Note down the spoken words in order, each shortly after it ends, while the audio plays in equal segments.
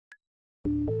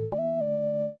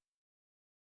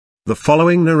The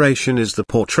following narration is the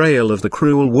portrayal of the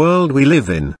cruel world we live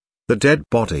in. The dead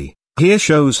body, here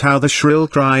shows how the shrill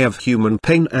cry of human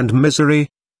pain and misery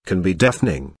can be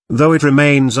deafening, though it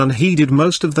remains unheeded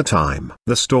most of the time.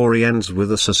 The story ends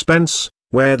with a suspense,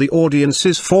 where the audience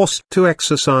is forced to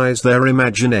exercise their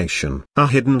imagination. A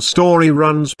hidden story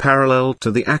runs parallel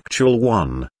to the actual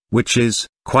one, which is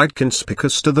quite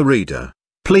conspicuous to the reader.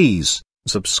 Please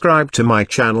subscribe to my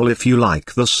channel if you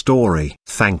like the story.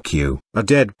 Thank you. A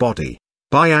Dead Body,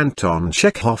 by Anton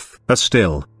Chekhov. A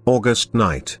still, August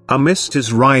night. A mist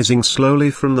is rising slowly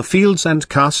from the fields and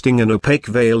casting an opaque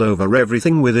veil over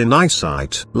everything within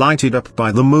eyesight. Lighted up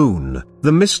by the moon,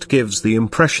 the mist gives the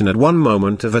impression at one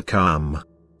moment of a calm,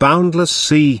 boundless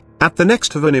sea, at the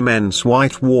next of an immense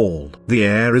white wall. The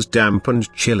air is damp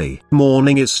and chilly.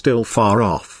 Morning is still far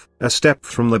off. A step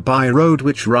from the by-road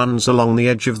which runs along the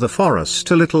edge of the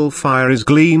forest. A little fire is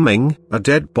gleaming. A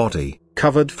dead body,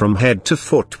 covered from head to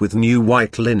foot with new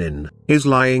white linen, is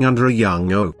lying under a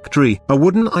young oak tree. A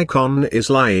wooden ikon is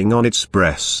lying on its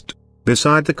breast.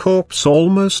 Beside the corpse,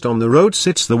 almost on the road,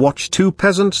 sits the watch, two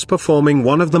peasants performing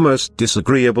one of the most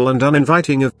disagreeable and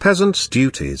uninviting of peasants'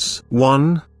 duties.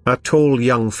 One, a tall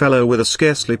young fellow with a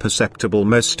scarcely perceptible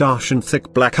moustache and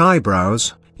thick black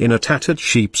eyebrows, in a tattered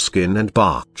sheepskin and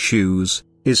bark shoes,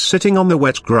 is sitting on the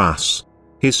wet grass,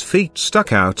 his feet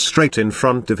stuck out straight in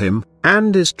front of him,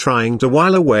 and is trying to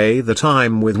while away the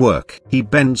time with work. He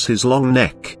bends his long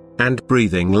neck, and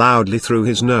breathing loudly through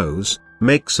his nose,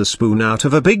 makes a spoon out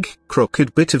of a big,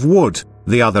 crooked bit of wood.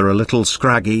 The other, a little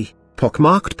scraggy,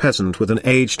 pock-marked peasant with an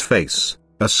aged face,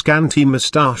 a scanty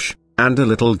moustache, and a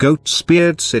little goat's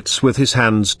beard, sits with his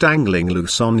hands dangling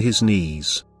loose on his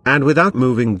knees, and without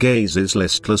moving gazes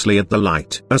listlessly at the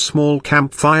light. A small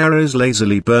campfire is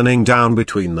lazily burning down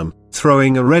between them,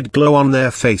 throwing a red glow on their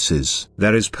faces.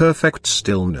 There is perfect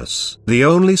stillness. The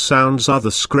only sounds are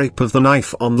the scrape of the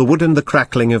knife on the wood and the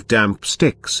crackling of damp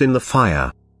sticks in the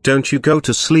fire. "Don't you go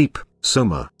to sleep,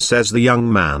 Soma," says the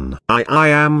young man. I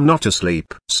am not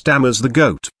asleep," stammers the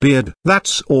goat beard.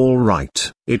 "That's all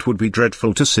right. It would be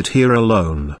dreadful to sit here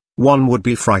alone. One would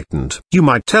be frightened." "You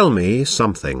might tell me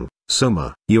something,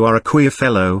 Soma. You are a queer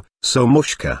fellow,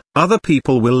 Somushka. Other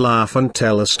people will laugh and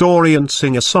tell a story and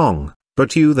sing a song,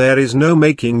 but you, there is no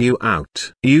making you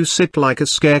out. You sit like a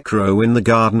scarecrow in the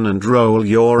garden and roll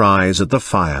your eyes at the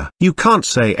fire. You can't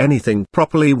say anything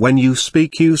properly when you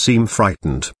speak. You seem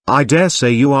frightened. I dare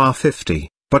say you are 50,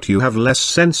 but you have less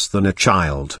sense than a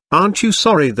child. Aren't you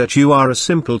sorry that you are a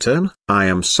simpleton?" "I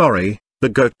am sorry," the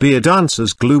goat beard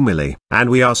answers gloomily, "and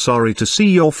we are sorry to see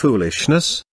your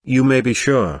foolishness. You may be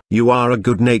sure you are a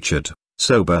good-natured,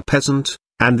 sober peasant,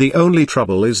 and the only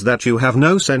trouble is that you have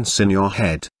no sense in your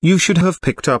head. You should have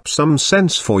picked up some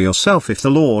sense for yourself if the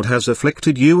Lord has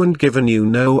afflicted you and given you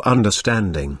no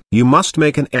understanding. You must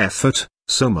make an effort,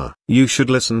 Soma. You should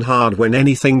listen hard when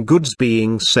anything good's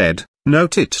being said,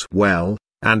 note it well,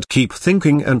 and keep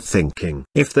thinking and thinking.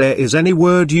 If there is any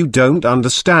word you don't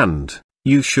understand,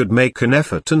 you should make an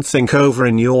effort and think over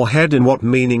in your head in what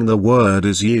meaning the word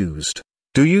is used.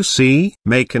 Do you see?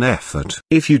 Make an effort.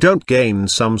 If you don't gain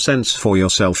some sense for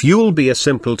yourself, you'll be a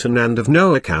simpleton and of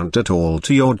no account at all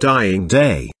to your dying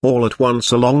day." All at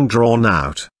once a long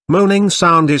drawn-out, moaning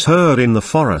sound is heard in the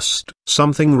forest.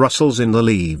 Something rustles in the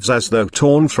leaves as though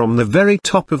torn from the very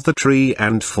top of the tree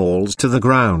and falls to the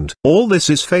ground. All this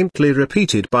is faintly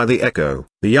repeated by the echo.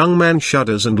 The young man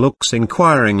shudders and looks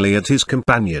inquiringly at his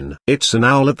companion. "It's an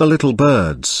owl at the little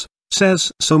birds,"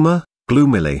 says Soma,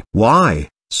 gloomily. "Why,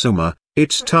 Soma?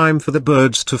 It's time for the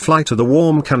birds to fly to the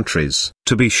warm countries."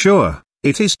 "To be sure,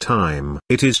 it is time.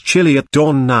 It is chilly at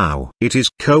dawn now. It is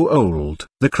cold.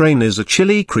 The crane is a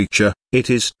chilly creature. It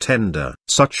is tender.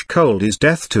 Such cold is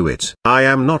death to it. I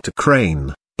am not a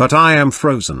crane, but I am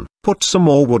frozen. Put some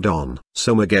more wood on."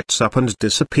 Soma gets up and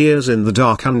disappears in the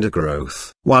dark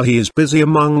undergrowth. While he is busy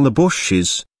among the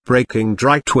bushes, breaking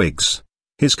dry twigs,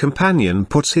 his companion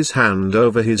puts his hand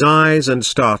over his eyes and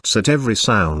starts at every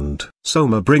sound.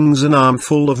 Soma brings an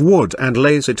armful of wood and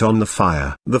lays it on the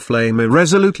fire. The flame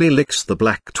irresolutely licks the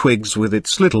black twigs with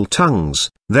its little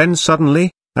tongues, then suddenly,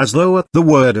 as though at the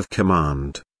word of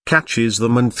command, catches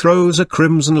them and throws a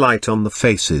crimson light on the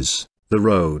faces, the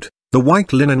road, the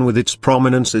white linen with its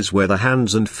prominences where the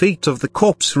hands and feet of the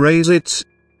corpse raise it,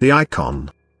 the ikon.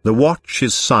 The watch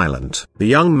is silent. The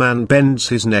young man bends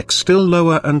his neck still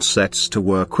lower and sets to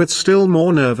work with still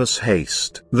more nervous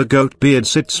haste. The goat beard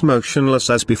sits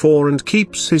motionless as before and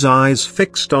keeps his eyes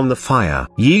fixed on the fire.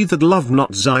 "Ye that love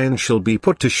not Zion shall be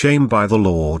put to shame by the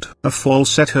Lord." A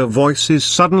falsetto voice is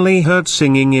suddenly heard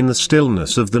singing in the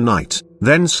stillness of the night.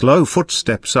 Then slow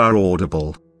footsteps are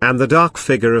audible, and the dark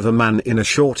figure of a man in a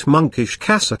short monkish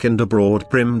cassock and a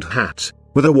broad-brimmed hat,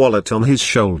 with a wallet on his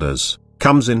shoulders,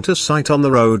 comes into sight on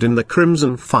the road in the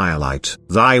crimson firelight.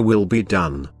 "Thy will be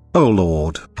done, O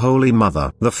Lord, Holy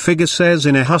Mother," the figure says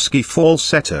in a husky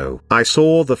falsetto. "I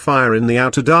saw the fire in the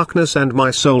outer darkness and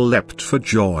my soul leapt for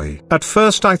joy. At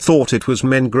first I thought it was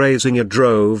men grazing a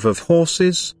drove of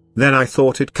horses, then I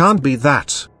thought it can't be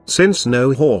that, since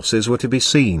no horses were to be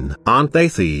seen. Aren't they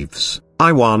thieves?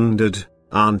 I wondered.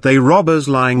 Aren't they robbers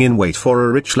lying in wait for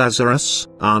a rich Lazarus?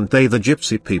 Aren't they the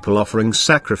gypsy people offering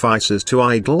sacrifices to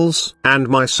idols?" And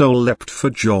my soul leapt for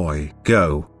joy.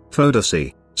 "Go,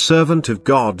 Phodocy, servant of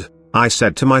God," I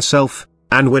said to myself,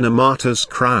 "and win a martyr's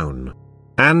crown."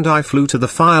 And I flew to the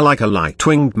fire like a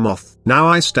light-winged moth. Now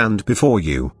I stand before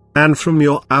you, and from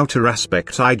your outer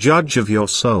aspect I judge of your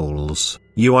souls.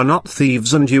 You are not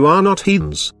thieves and you are not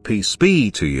heathens. Peace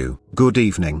be to you. Good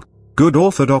evening, good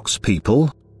Orthodox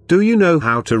people. Do you know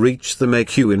how to reach the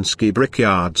Makuinsky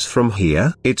brickyards from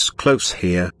here? It's close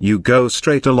here. You go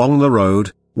straight along the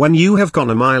road. When you have gone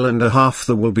a mile and a half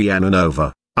there will be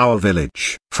Ananova, our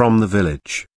village. From the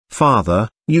village, farther,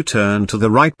 you turn to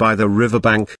the right by the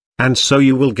riverbank, and so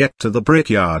you will get to the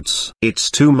brickyards.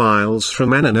 It's 2 miles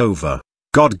from Ananova.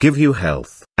 God give you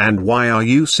health. And why are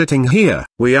you sitting here?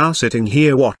 We are sitting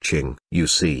here watching. You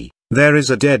see, there is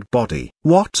a dead body.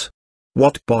 What?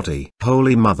 What body?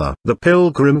 Holy Mother. The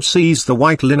pilgrim sees the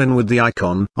white linen with the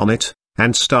ikon on it,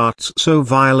 and starts so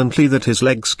violently that his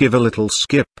legs give a little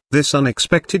skip. This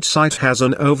unexpected sight has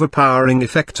an overpowering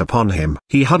effect upon him.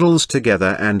 He huddles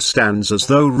together and stands as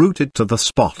though rooted to the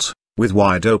spot, with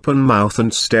wide open mouth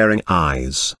and staring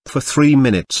eyes. For 3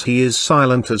 minutes he is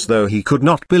silent as though he could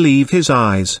not believe his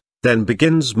eyes, then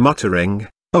begins muttering,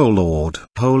 "O Lord,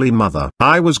 Holy Mother."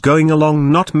 I was going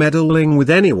along not meddling with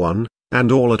anyone, and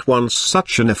all at once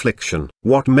such an affliction.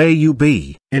 "What may you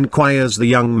be?" inquires the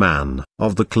young man.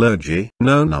 "Of the clergy?"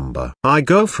 "No number. I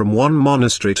go from one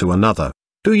monastery to another."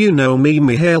 "Do you know me,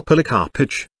 Mihail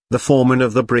Polikarpych, the foreman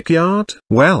of the brickyard?"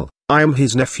 "Well, I am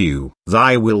his nephew."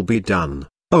 "Thy will be done,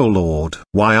 O Lord."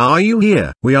 "Why are you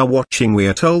here?" "We are watching, we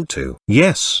are told to."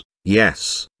 "Yes,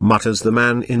 yes," mutters the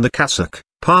man in the cassock,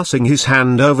 passing his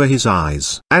hand over his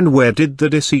eyes. "And where did the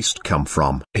deceased come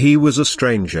from?" "He was a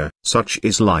stranger. Such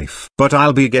is life. But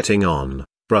I'll be getting on,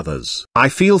 brothers. I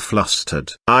feel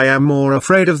flustered. I am more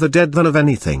afraid of the dead than of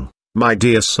anything, my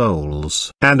dear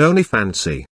souls. And only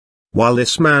fancy, while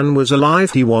this man was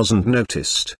alive he wasn't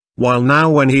noticed, while now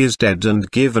when he is dead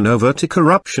and given over to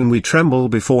corruption we tremble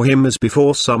before him as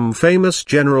before some famous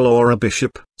general or a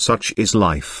bishop. Such is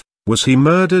life. Was he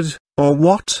murdered, or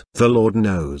what? The Lord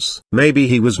knows. Maybe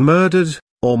he was murdered,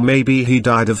 or maybe he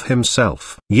died of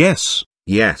himself. Yes,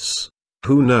 yes.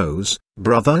 Who knows,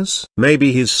 brothers?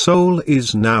 Maybe his soul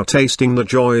is now tasting the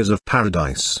joys of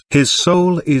paradise. His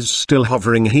soul is still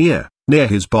hovering here, near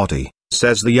his body,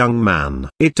 says the young man.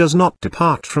 It does not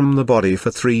depart from the body for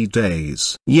 3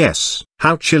 days. Yes,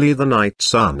 how chilly the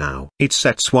nights are now. It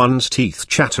sets one's teeth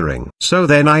chattering. So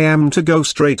then I am to go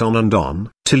straight on,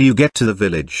 till you get to the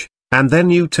village, and then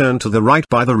you turn to the right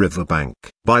by the riverbank.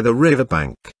 By the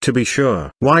riverbank. To be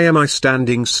sure. Why am I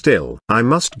standing still? I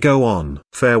must go on.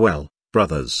 Farewell,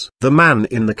 brothers. The man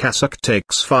in the cassock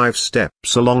takes 5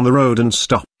 steps along the road and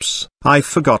stops. "I've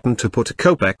forgotten to put a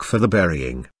kopeck for the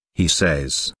burying," he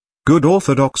says. "Good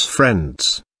Orthodox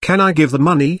friends, can I give the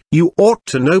money?" "You ought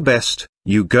to know best.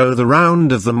 You go the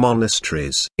round of the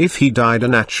monasteries. If he died a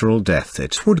natural death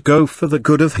it would go for the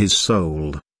good of his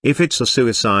soul. If it's a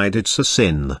suicide it's a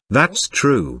sin." "That's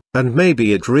true, and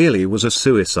maybe it really was a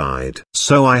suicide.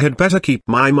 So I had better keep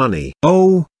my money."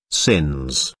 "Oh,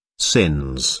 sins,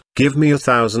 sins. Give me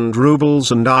 1,000 rubles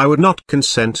and I would not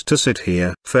consent to sit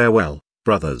here." "Farewell,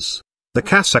 brothers." The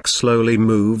cassock slowly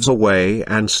moves away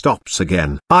and stops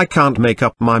again. "I can't make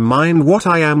up my mind what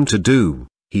I am to do,"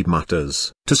 he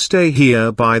mutters. "To stay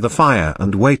here by the fire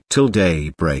and wait till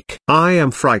daybreak. I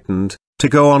am frightened. To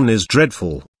go on is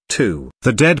dreadful, too.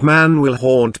 The dead man will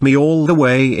haunt me all the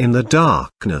way in the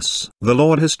darkness. The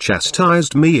Lord has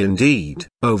chastised me indeed.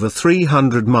 Over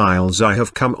 300 miles I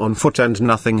have come on foot and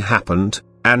nothing happened,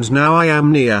 and now I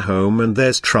am near home and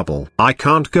there's trouble. I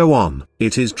can't go on.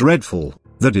 It is dreadful.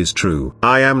 That is true.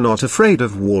 I am not afraid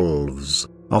of wolves,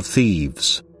 of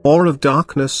thieves, or of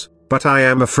darkness, but I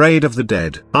am afraid of the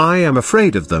dead. I am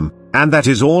afraid of them, and that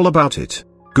is all about it.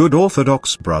 Good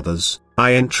Orthodox brothers,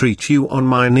 I entreat you on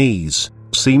my knees,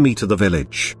 see me to the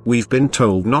village. We've been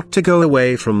told not to go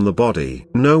away from the body.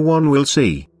 No one will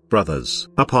see, brothers.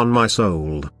 Upon my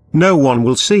soul, no one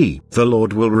will see. The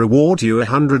Lord will reward you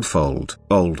 100-fold.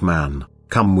 Old man,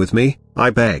 come with me, I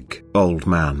beg. Old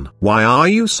man. Why are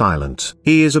you silent?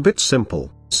 He is a bit simple,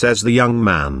 says the young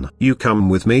man. You come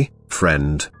with me,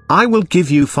 friend, I will give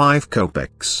you 5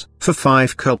 kopecks. For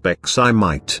 5 kopecks I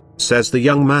might, says the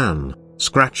young man,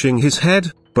 scratching his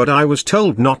head, but I was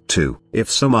told not to. If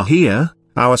Suma here,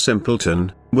 our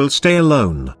simpleton, will stay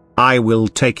alone, I will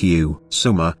take you.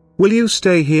 Suma, will you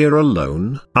stay here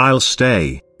alone? I'll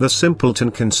stay, the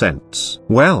simpleton consents.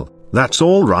 Well, that's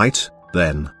all right,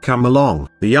 then. Come along.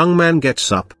 The young man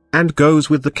gets up, and goes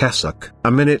with the cassock.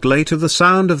 A minute later the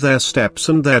sound of their steps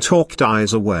and their talk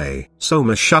dies away.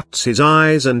 Soma shuts his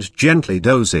eyes and gently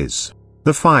dozes.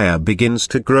 The fire begins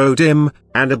to grow dim,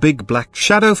 and a big black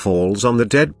shadow falls on the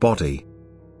dead body.